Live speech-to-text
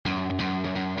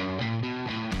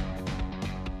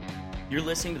You're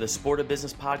listening to the Sport of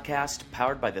Business podcast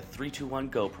powered by the 321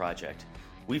 Go Project.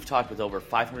 We've talked with over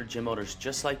 500 gym owners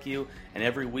just like you, and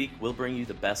every week we'll bring you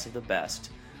the best of the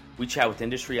best. We chat with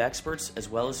industry experts as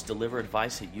well as deliver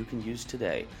advice that you can use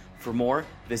today. For more,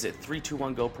 visit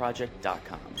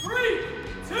 321goproject.com. 3,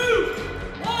 2,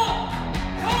 1, go!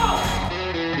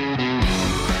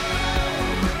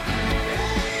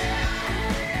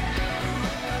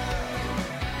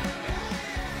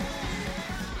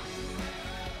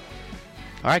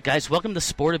 All right, guys, welcome to the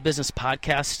Sport of Business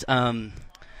podcast.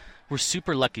 We're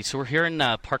super lucky. So we're here in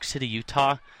Park City,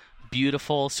 Utah.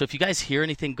 Beautiful. So if you guys hear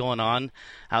anything going on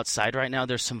outside right now,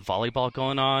 there's some volleyball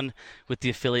going on with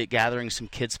the affiliate gathering, some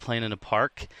kids playing in a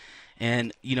park.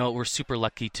 And, you know, we're super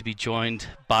lucky to be joined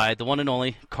by the one and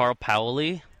only Carl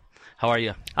Powley. How are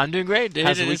you? I'm doing great, dude.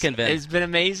 How's the weekend been? It's been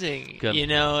amazing. Good. You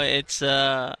know, it's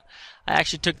I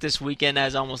actually took this weekend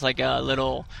as almost like a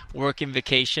little working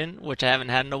vacation, which I haven't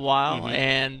had in a while,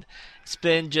 and it's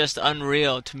been just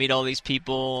unreal to meet all these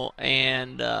people,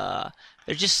 and they're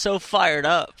just so fired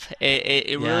up.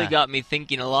 It really got me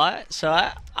thinking a lot.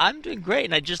 So I'm doing great,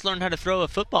 and I just learned how to throw a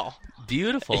football.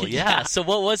 Beautiful, yeah. So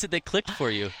what was it that clicked for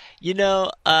you? You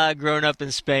know, growing up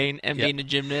in Spain and being a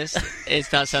gymnast,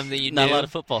 it's not something you do. Not a lot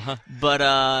of football, huh? But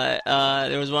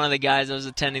there was one of the guys I was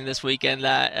attending this weekend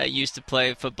that used to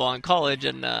play football in college,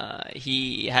 and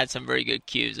he had some very good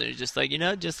cues. And he's just like, you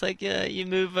know, just like you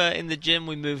move in the gym,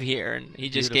 we move here. And he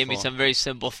just gave me some very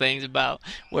simple things about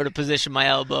where to position my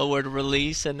elbow, where to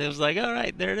release, and it was like, all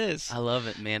right, there it is. I love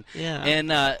it, man. Yeah.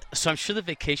 And so I'm sure the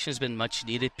vacation has been much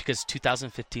needed because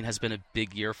 2015 has been a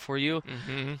big year for you.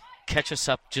 Mm-hmm. Catch us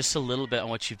up just a little bit on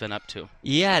what you've been up to.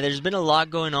 Yeah, there's been a lot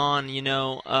going on. You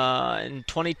know, in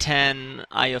 2010,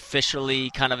 I officially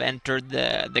kind of entered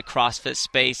the CrossFit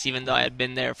space, even though I had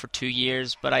been there for 2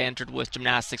 years. But I entered with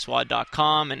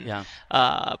gymnasticswad.com and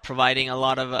providing a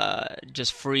lot of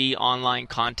just free online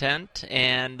content.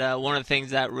 And one of the things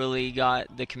that really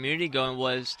got the community going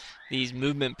was these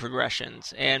movement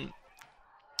progressions. And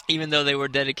even though they were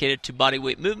dedicated to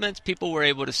bodyweight movements, people were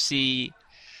able to see,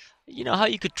 you know, how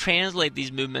you could translate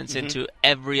these movements into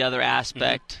every other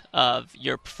aspect of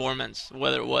your performance,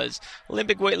 whether it was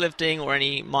Olympic weightlifting or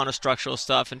any monostructural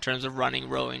stuff in terms of running,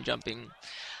 rowing, jumping.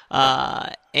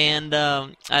 And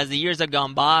as the years have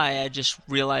gone by, I just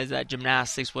realized that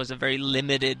gymnastics was a very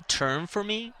limited term for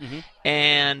me.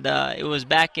 And it was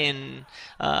back in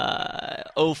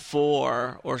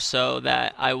 2004 or so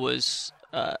that I was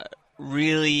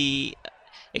really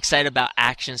excited about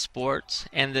action sports,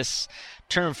 and this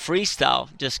term freestyle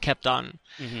just kept on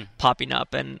popping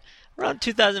up. And around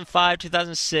 2005,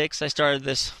 2006, I started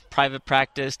this private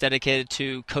practice dedicated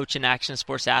to coaching action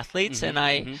sports athletes, and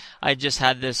I just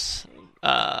had this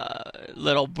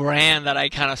little brand that I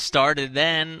kind of started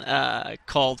then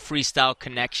called Freestyle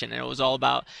Connection, and it was all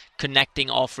about connecting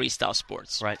all freestyle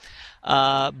sports. Right.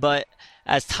 But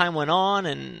as time went on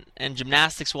and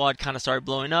Gymnastics WOD kind of started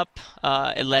blowing up,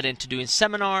 it led into doing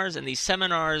seminars. And these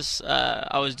seminars,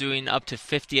 I was doing up to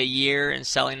 50 a year and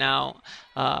selling out,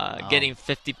 getting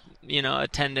 50,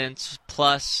 attendance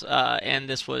plus. And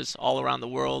this was all around the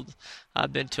world.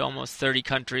 I've been to almost 30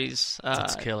 countries.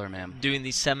 That's killer, man. Doing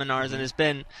these seminars, and it's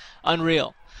been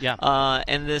unreal. Yeah.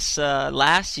 And this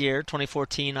last year,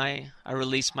 2014, I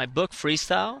released my book,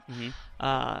 Freestyle.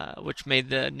 Which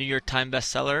made the New York Times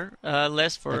bestseller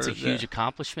list for. That's a huge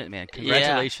accomplishment, man.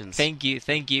 Congratulations! Yeah,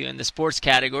 thank you. In the sports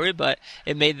category, but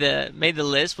it made the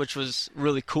list, which was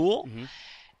really cool.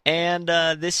 And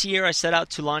this year, I set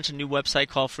out to launch a new website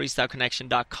called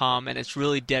FreestyleConnection.com, and it's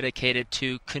really dedicated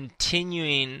to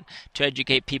continuing to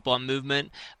educate people on movement,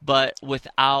 but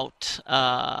without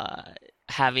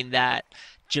having that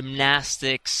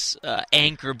gymnastics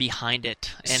anchor behind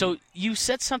it. And so you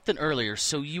said something earlier.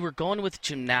 So you were going with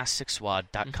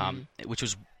gymnasticswad.com, which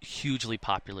was hugely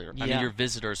popular. I mean, your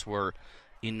visitors were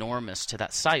enormous to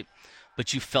that site,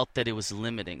 but you felt that it was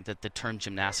limiting, that the term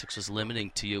gymnastics was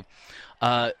limiting to you.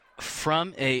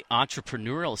 From a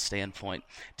entrepreneurial standpoint,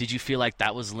 did you feel like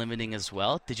that was limiting as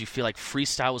well? Did you feel like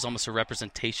freestyle was almost a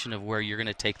representation of where you're going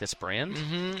to take this brand?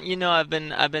 You know, I've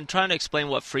been trying to explain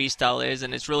what freestyle is,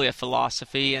 and it's really a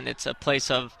philosophy, and it's a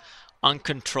place of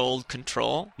uncontrolled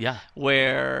control. Yeah.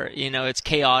 Where, it's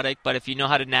chaotic, but if you know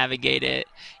how to navigate it,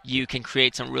 you can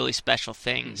create some really special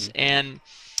things. And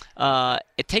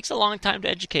it takes a long time to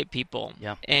educate people.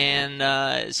 Yeah. And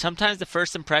sometimes the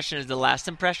first impression is the last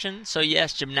impression. So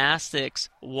yes, gymnastics,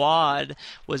 WOD,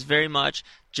 was very much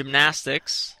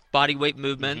gymnastics, body weight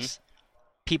movements.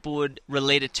 People would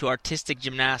relate it to artistic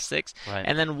gymnastics. Right.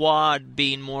 And then WOD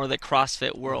being more the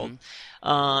CrossFit world.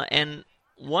 And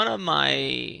one of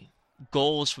my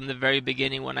goals from the very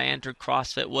beginning when I entered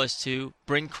CrossFit was to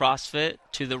bring CrossFit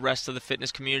to the rest of the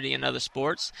fitness community and other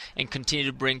sports, and continue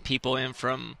to bring people in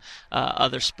from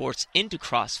other sports into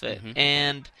CrossFit. Mm-hmm.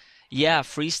 And yeah,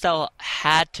 freestyle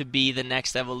had to be the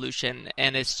next evolution,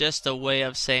 and it's just a way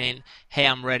of saying, hey,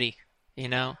 I'm ready,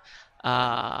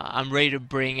 I'm ready to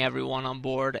bring everyone on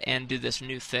board and do this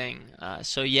new thing.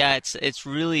 So yeah, it's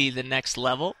really the next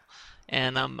level,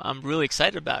 and I'm really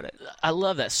excited about it. I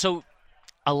love that. So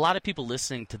a lot of people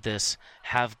listening to this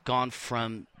have gone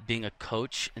from being a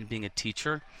coach and being a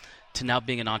teacher to now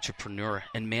being an entrepreneur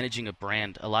and managing a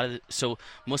brand. So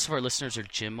most of our listeners are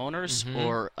gym owners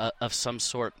or of some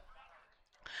sort.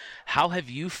 How have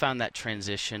you found that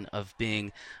transition of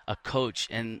being a coach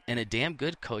and a damn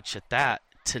good coach at that,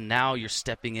 to now you're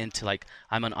stepping into, like,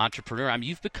 I'm an entrepreneur? I mean,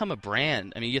 you've become a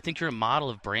brand. I mean, you think you're a model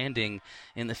of branding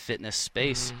in the fitness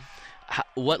space.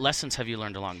 What lessons have you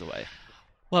learned along the way?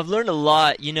 Well, I've learned a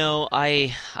lot.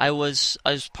 I was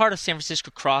part of San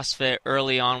Francisco CrossFit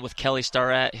early on with Kelly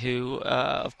Starrett, who,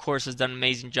 of course, has done an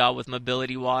amazing job with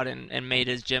Mobility WOD and made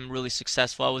his gym really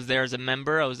successful. I was there as a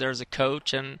member, I was there as a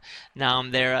coach, and now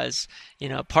I'm there as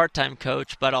a part-time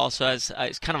coach, but also as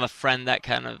kind of a friend that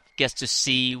kind of gets to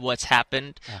see what's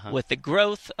happened with the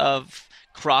growth of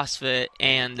CrossFit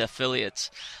and the affiliates.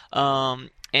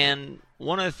 And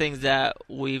one of the things that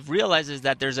we've realized is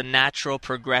that there's a natural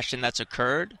progression that's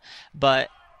occurred, but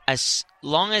as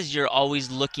long as you're always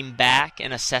looking back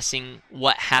and assessing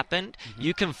what happened,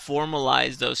 you can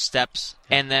formalize those steps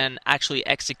and then actually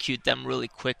execute them really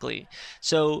quickly.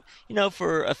 So,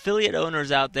 for affiliate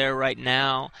owners out there right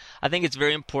now, I think it's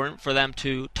very important for them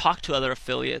to talk to other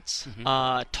affiliates,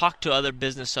 talk to other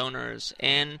business owners,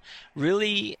 and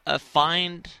really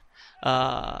find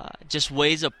just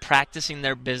ways of practicing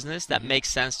their business that make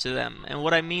sense to them. And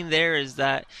what I mean there is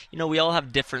that, we all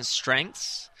have different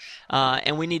strengths,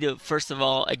 and we need to, first of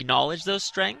all, acknowledge those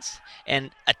strengths and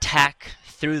attack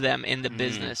through them in the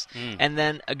business. And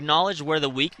then acknowledge where the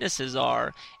weaknesses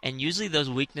are, and usually those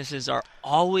weaknesses are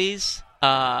always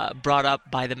brought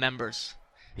up by the members.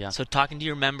 Yeah. So talking to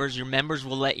your members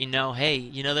will let you know,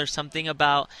 hey, there's something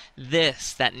about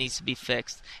this that needs to be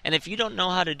fixed. And if you don't know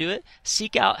how to do it,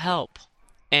 seek out help.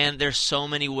 And there's so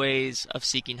many ways of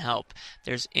seeking help.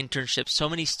 There's internships, so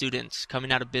many students coming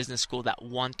out of business school that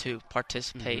want to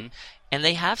participate. And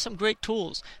they have some great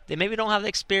tools. They maybe don't have the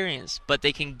experience, but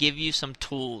they can give you some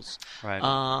tools. Right.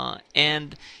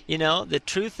 And, the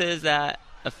truth is that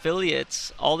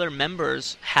affiliates, all their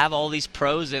members have all these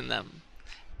pros in them.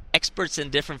 Experts in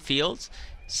different fields,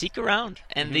 seek around,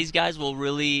 and these guys will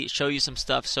really show you some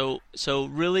stuff. So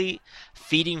really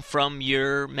feeding from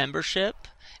your membership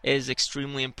is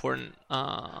extremely important.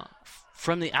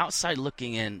 From the outside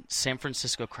looking in, San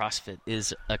Francisco CrossFit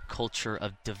is a culture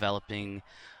of developing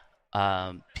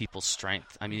people's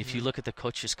strength. I mean, if you look at the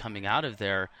coaches coming out of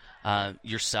there,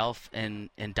 yourself and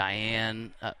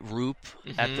Diane Roop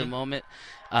at the moment,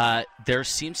 there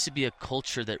seems to be a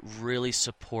culture that really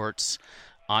supports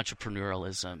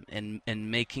entrepreneurialism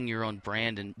and making your own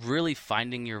brand and really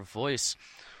finding your voice.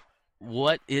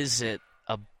 What is it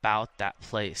about that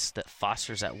place that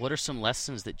fosters that? What are some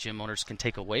lessons that gym owners can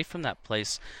take away from that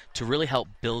place to really help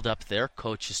build up their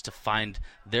coaches to find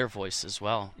their voice as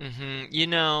well?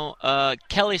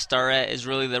 Kelly Starrett is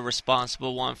really the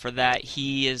responsible one for that.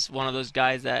 He is one of those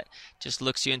guys that just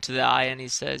looks you into the eye and he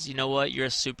says, you know what, you're a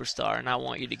superstar and I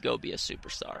want you to go be a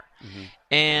superstar.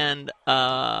 And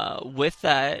with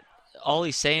that, all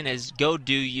he's saying is go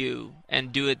do you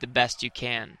and do it the best you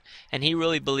can. And he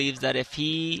really believes that if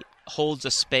he holds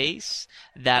a space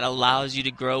that allows you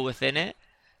to grow within it,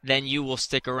 then you will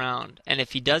stick around. And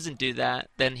if he doesn't do that,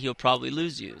 then he'll probably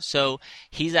lose you. So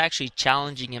he's actually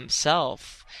challenging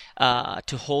himself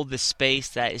to hold the space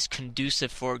that is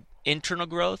conducive for internal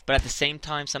growth, but at the same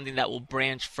time something that will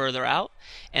branch further out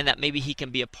and that maybe he can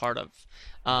be a part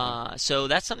of. So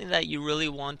that's something that you really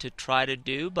want to try to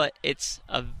do, but it's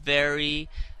a very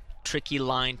tricky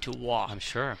line to walk. I'm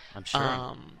sure.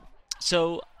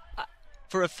 So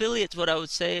for affiliates, what I would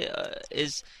say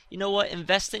is,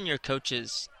 invest in your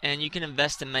coaches, and you can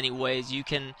invest in many ways. You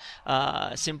can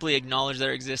simply acknowledge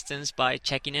their existence by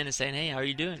checking in and saying, hey, how are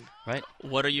you doing? Right.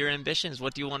 What are your ambitions?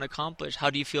 What do you want to accomplish? How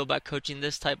do you feel about coaching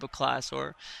this type of class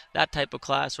or that type of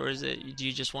class? Or do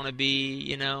you just want to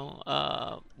be,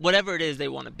 whatever it is they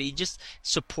want to be, just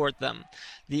support them.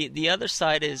 The other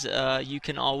side is you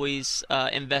can always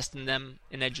invest in them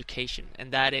in education,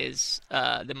 and that is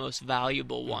the most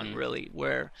valuable one, really,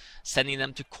 where sending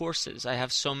them to courses. I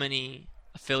have so many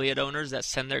affiliate owners that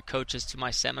send their coaches to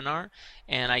my seminar,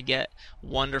 and I get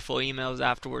wonderful emails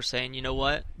afterwards saying, you know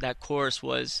what, that course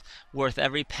was worth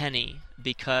every penny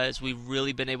because we've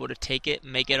really been able to take it,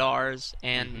 make it ours,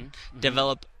 and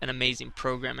develop an amazing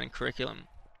program and curriculum.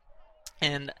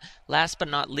 And last but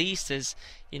not least is,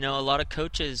 a lot of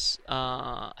coaches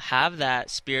have that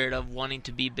spirit of wanting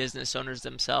to be business owners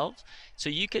themselves. So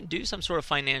you can do some sort of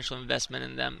financial investment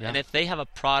in them. Yeah. And if they have a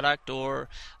product or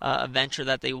a venture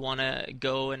that they want to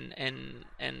go and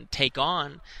take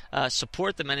on,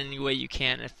 support them in any way you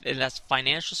can. If that's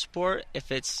financial support,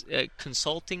 if it's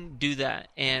consulting, do that.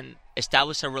 And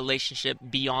establish a relationship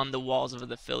beyond the walls of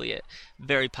an affiliate.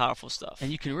 Very powerful stuff.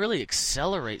 And you can really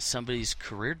accelerate somebody's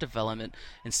career development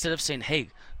instead of saying, hey,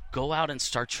 go out and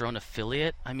start your own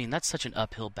affiliate. I mean, that's such an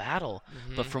uphill battle.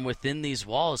 But from within these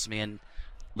walls, man,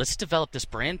 let's develop this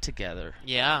brand together.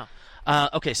 Yeah.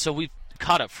 Okay, so we've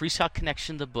caught up. Freestyle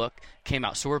Connection, the book, came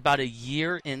out. So we're about a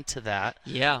year into that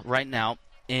right now.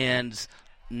 And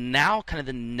now kind of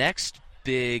the next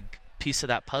big piece of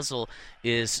that puzzle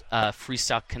is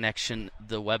Freestyle Connection,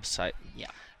 the website. Yeah.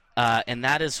 And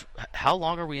that is, how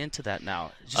long are we into that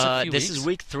now? Just a few this weeks? is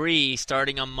week 3,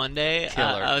 starting on Monday.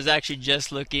 I was actually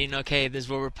just looking, okay, this is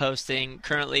what we're posting.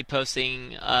 Currently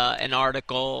posting an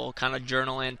article, kind of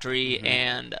journal entry,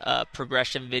 and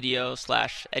progression video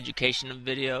 / education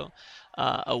video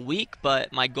a week.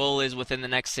 But my goal is within the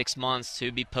next 6 months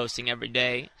to be posting every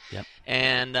day. Yep.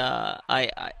 And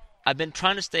I've been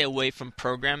trying to stay away from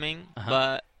programming,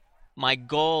 but my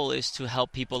goal is to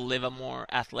help people live a more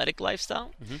athletic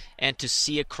lifestyle and to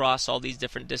see across all these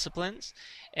different disciplines.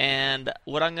 And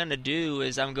what I'm going to do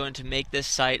is I'm going to make this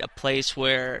site a place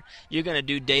where you're going to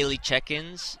do daily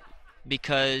check-ins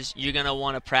because you're going to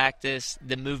want to practice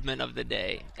the movement of the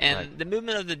day. And the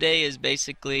movement of the day is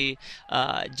basically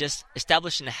just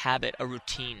establishing a habit, a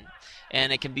routine.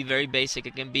 And it can be very basic.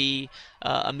 It can be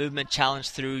a movement challenge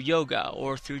through yoga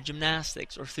or through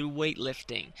gymnastics or through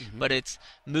weightlifting. But it's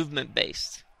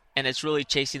movement-based. And it's really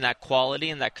chasing that quality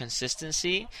and that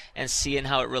consistency and seeing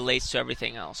how it relates to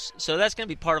everything else. So that's going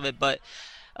to be part of it. But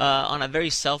on a very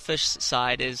selfish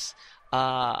side is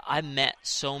I met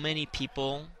so many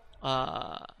people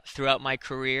throughout my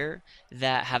career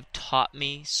that have taught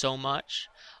me so much.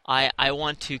 I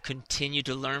want to continue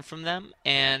to learn from them,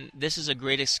 and this is a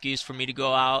great excuse for me to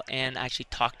go out and actually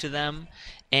talk to them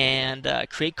and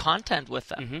create content with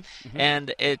them.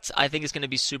 And I think it's going to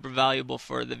be super valuable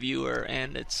for the viewer,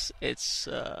 and it's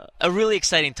a really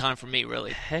exciting time for me,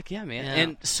 really. Heck yeah, man. Yeah.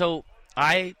 And so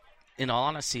in all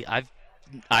honesty,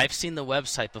 I've seen the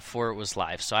website before it was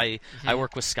live. So I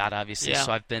work with Scott, obviously,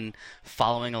 so I've been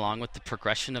following along with the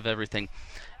progression of everything.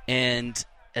 And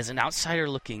as an outsider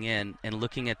looking in and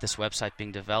looking at this website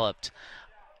being developed,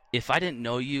 if I didn't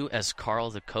know you as Carl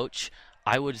the coach,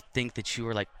 I would think that you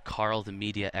were like Carl the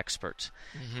media expert.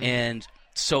 And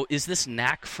so is this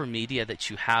knack for media that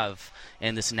you have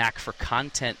and this knack for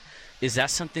content, is that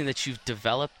something that you've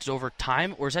developed over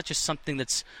time, or is that just something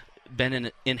that's been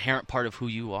an inherent part of who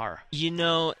you are?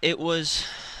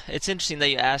 It's interesting that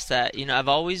you asked that. I've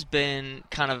always been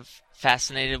kind of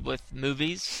fascinated with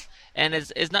movies. And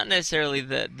it's not necessarily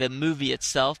the movie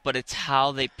itself, but it's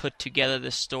how they put together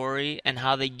the story and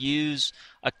how they use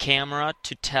a camera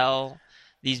to tell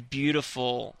these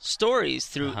beautiful stories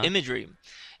through imagery.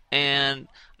 And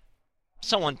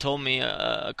someone told me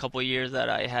a couple of years that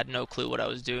I had no clue what I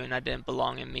was doing. I didn't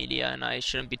belong in media, and I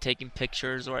shouldn't be taking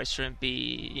pictures, or I shouldn't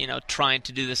be, trying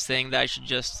to do this thing, that I should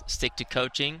just stick to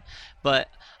coaching. But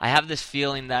I have this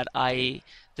feeling that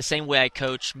the same way I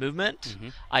coach movement,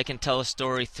 I can tell a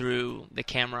story through the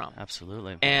camera.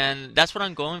 Absolutely. And that's what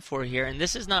I'm going for here. And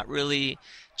this is not really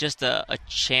just a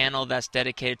channel that's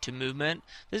dedicated to movement.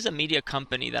 This is a media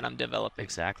company that I'm developing.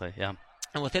 Exactly, yeah.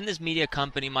 And within this media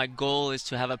company, my goal is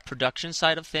to have a production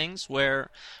side of things where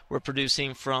we're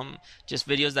producing from just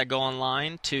videos that go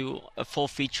online to a full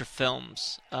feature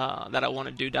films that I want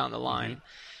to do down the line.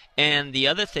 And the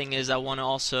other thing is I want to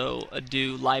also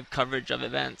do live coverage of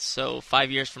events. So 5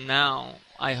 years from now,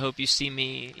 I hope you see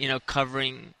me,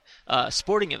 covering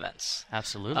sporting events.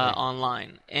 Absolutely.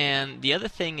 Online. And the other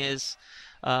thing is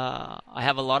I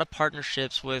have a lot of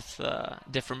partnerships with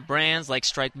different brands like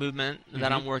Strike Movement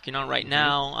that I'm working on right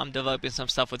now. I'm developing some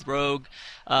stuff with Rogue.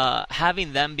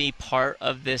 Having them be part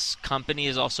of this company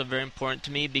is also very important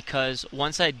to me, because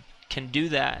once I can do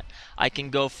that, I can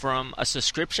go from a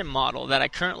subscription model that I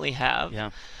currently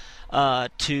have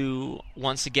to,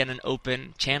 once again, an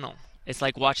open channel. It's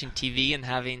like watching TV and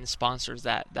having sponsors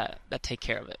that take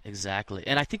care of it. Exactly.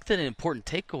 And I think that an important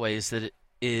takeaway is that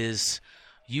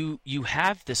you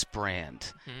have this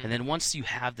brand, and then once you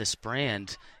have this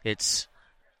brand, it's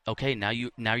okay, now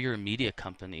you're a media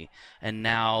company, and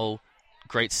now,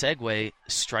 great segue,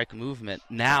 Strike Movement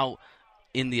now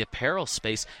in the apparel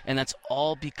space, and that's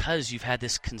all because you've had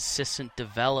this consistent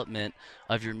development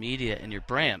of your media and your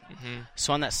brand.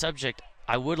 So on that subject,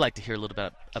 I would like to hear a little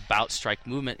bit about Strike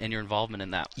Movement and your involvement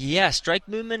in that. Yeah, Strike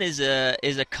Movement is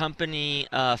a company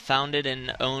founded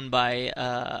and owned by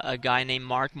a guy named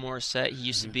Mark Morissette. He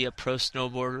used to be a pro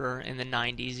snowboarder in the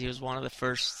 90s. He was one of the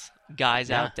first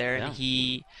guys out there, and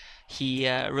he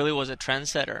really was a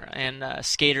trendsetter and a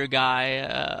skater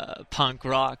guy, punk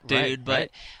rock dude, but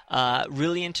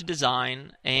really into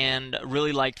design and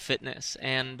really liked fitness.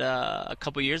 And a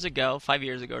couple years ago, 5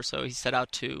 years ago or so, he set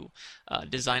out to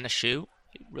design a shoe.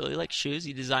 He really liked shoes.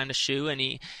 He designed a shoe, and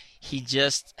he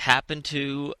just happened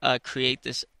to create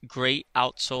this great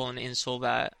outsole and insole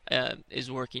that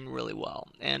is working really well.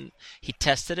 And he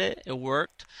tested it. It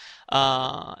worked.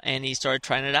 And he started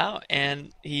trying it out,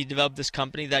 and he developed this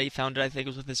company that he founded, I think it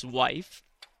was with his wife.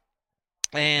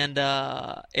 And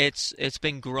it's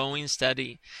been growing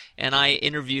steady. And I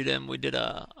interviewed him. We did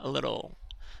a little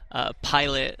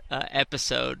pilot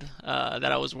episode that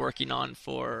I was working on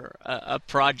for a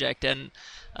project, and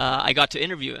I got to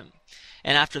interview him.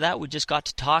 And after that, we just got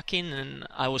to talking, and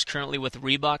I was currently with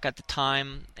Reebok at the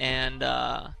time, and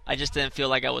I just didn't feel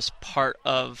like I was part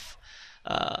of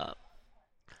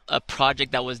a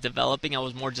project that was developing. I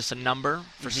was more just a number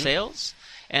for sales.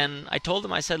 And I told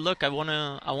him, I said, look, I want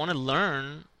to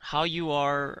learn how you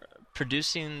are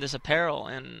producing this apparel,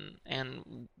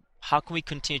 and how can we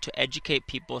continue to educate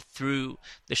people through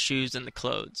the shoes and the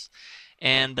clothes.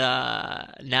 And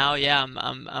now, I'm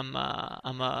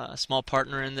a small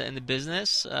partner in the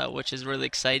business, which is really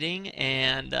exciting.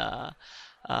 And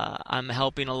I'm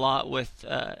helping a lot with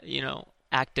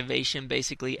activation,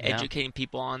 basically educating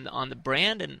people on the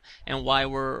brand and why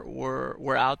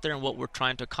we're out there and what we're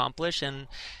trying to accomplish. And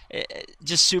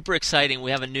just super exciting. We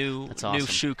have a new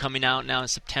shoe coming out now in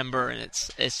September, and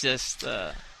it's just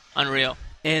unreal.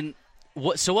 And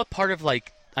what part of,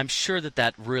 like, I'm sure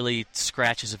that really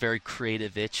scratches a very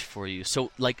creative itch for you.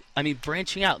 So, like, I mean,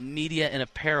 branching out media and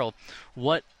apparel,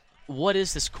 what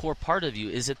is this core part of you?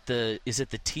 Is it the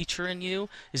teacher in you?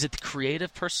 Is it the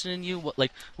creative person in you?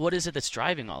 What is it that's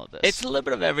driving all of this? It's a little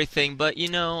bit of everything, but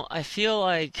I feel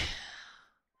like,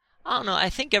 I don't know, I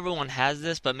think everyone has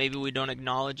this, but maybe we don't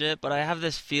acknowledge it. But I have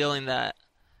this feeling that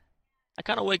I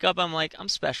kind of wake up, I'm like, I'm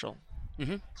special.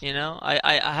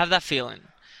 I have that feeling.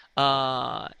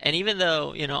 And even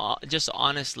though, just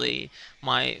honestly,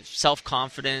 my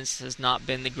self-confidence has not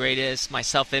been the greatest, my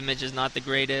self-image is not the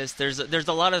greatest, there's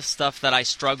a lot of stuff that I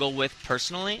struggle with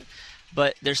personally,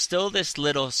 but there's still this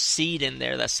little seed in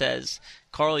there that says,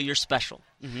 Carl, you're special.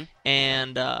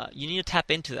 And you need to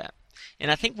tap into that. And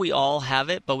I think we all have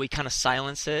it, but we kind of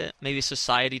silence it. Maybe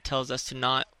society tells us to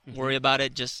not worry about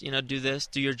it, just, do this,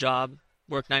 do your job,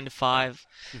 work 9 to 5,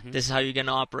 this is how you're going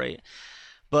to operate.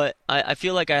 But I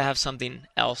feel like I have something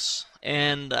else,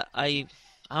 and I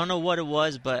don't know what it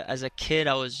was, but as a kid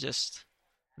I was just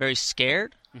very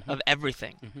scared of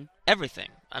everything. Everything.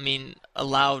 I mean, a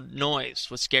loud noise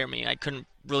would scare me. I couldn't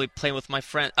really play with my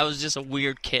friends. I was just a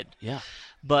weird kid. Yeah.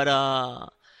 But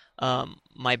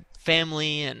my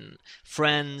family and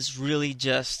friends really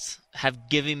just have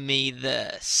given me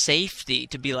the safety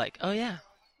to be like, oh yeah,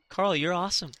 Carl, you're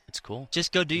awesome. It's cool.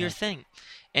 Just go do your thing.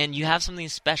 And you have something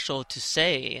special to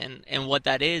say, and what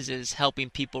that is helping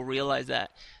people realize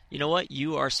that, you know what,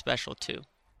 you are special too.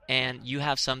 And you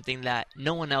have something that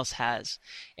no one else has.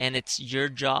 And it's your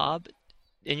job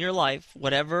in your life,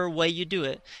 whatever way you do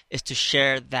it, is to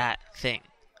share that thing.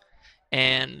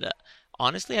 And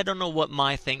honestly, I don't know what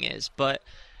my thing is, but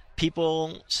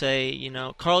people say,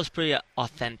 Carl's pretty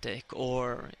authentic,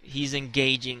 or he's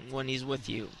engaging when he's with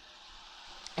you.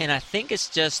 And I think it's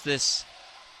just this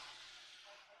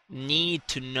need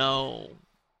to know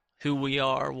who we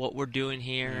are, what we're doing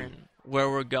here, and where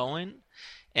we're going.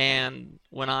 And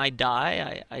when I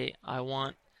die, I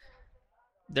want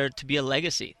there to be a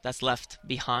legacy that's left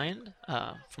behind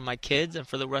for my kids and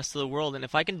for the rest of the world. And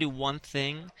if I can do one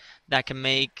thing that can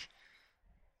make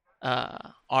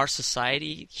our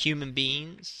society, human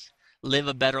beings, live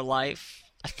a better life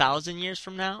 1,000 years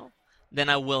from now, then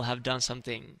I will have done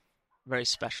something very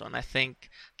special. And I think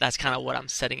that's kind of what I'm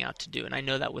setting out to do. And I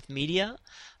know that with media,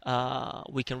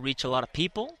 we can reach a lot of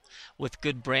people with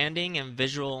good branding and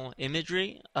visual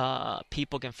imagery.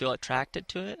 People can feel attracted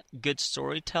to it. Good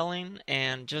storytelling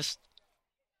and just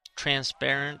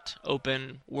transparent,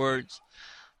 open words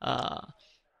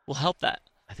will help that.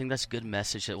 I think that's a good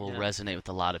message that will resonate with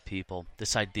a lot of people.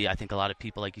 This idea, I think a lot of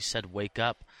people, like you said, wake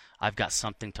up, I've got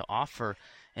something to offer.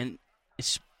 And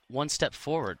it's one step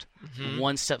forward. Mm-hmm.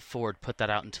 One step forward, put that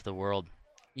out into the world.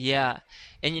 Yeah.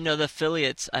 And the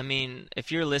affiliates, I mean,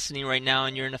 if you're listening right now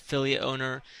and you're an affiliate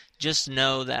owner, just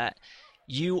know that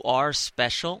you are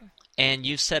special and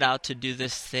you've set out to do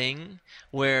this thing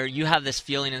where you have this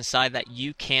feeling inside that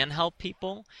you can help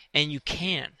people, and you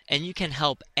can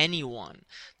help anyone.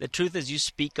 The truth is, you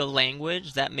speak a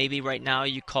language that maybe right now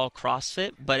you call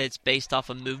CrossFit, but it's based off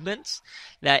of movements,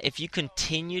 that if you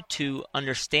continue to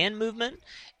understand movement,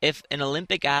 if an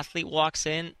Olympic athlete walks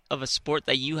in of a sport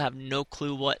that you have no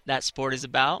clue what that sport is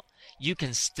about, you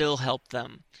can still help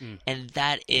them. And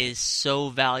that is so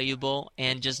valuable.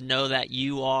 And just know that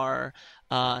you are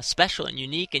special and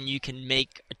unique, and you can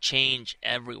make a change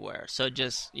everywhere. So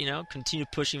just, continue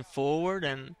pushing forward,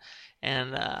 and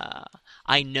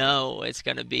I know it's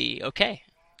going to be okay.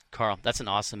 Carl, that's an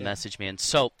awesome message, man.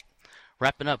 So,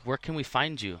 wrapping up, where can we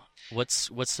find you? What's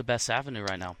the best avenue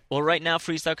right now? Well, right now,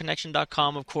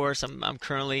 freestyleconnection.com, of course. I'm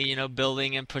currently,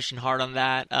 building and pushing hard on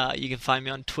that. You can find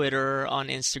me on Twitter, on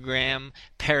Instagram,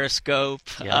 Periscope,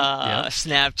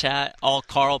 Snapchat, all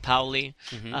Carl Paoli,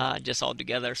 just all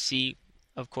together. C,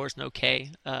 of course, no K,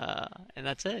 and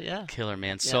that's it. Yeah. Killer,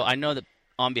 man. Yeah. So I know that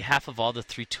on behalf of all the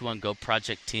 321 Go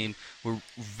Project team, we're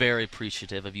very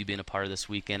appreciative of you being a part of this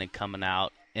weekend and coming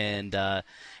out. And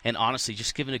honestly,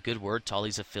 just giving a good word to all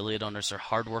these affiliate owners. They're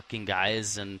hardworking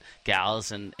guys and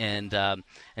gals, and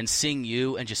seeing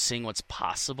you and just seeing what's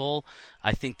possible.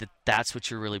 I think that's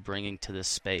what you're really bringing to this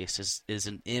space is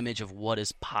an image of what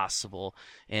is possible,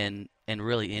 and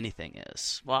really anything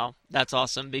is. Wow, that's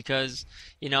awesome, because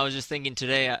I was just thinking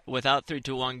today, without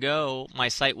 321 Go, my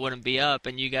site wouldn't be up,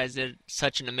 and you guys did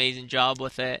such an amazing job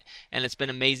with it, and it's been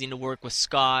amazing to work with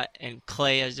Scott, and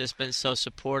Clay has just been so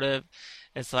supportive.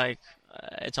 It's like,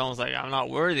 it's almost like I'm not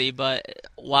worthy, but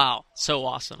wow, so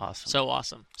awesome. So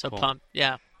awesome. So cool. Pumped.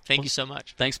 Yeah. Thank you so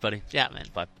much. Thanks, buddy. Yeah, man.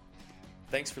 Bye.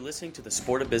 Thanks for listening to the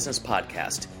Sport of Business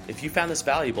podcast. If you found this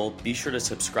valuable, be sure to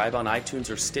subscribe on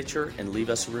iTunes or Stitcher and leave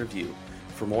us a review.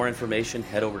 For more information,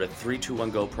 head over to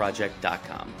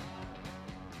 321GoProject.com.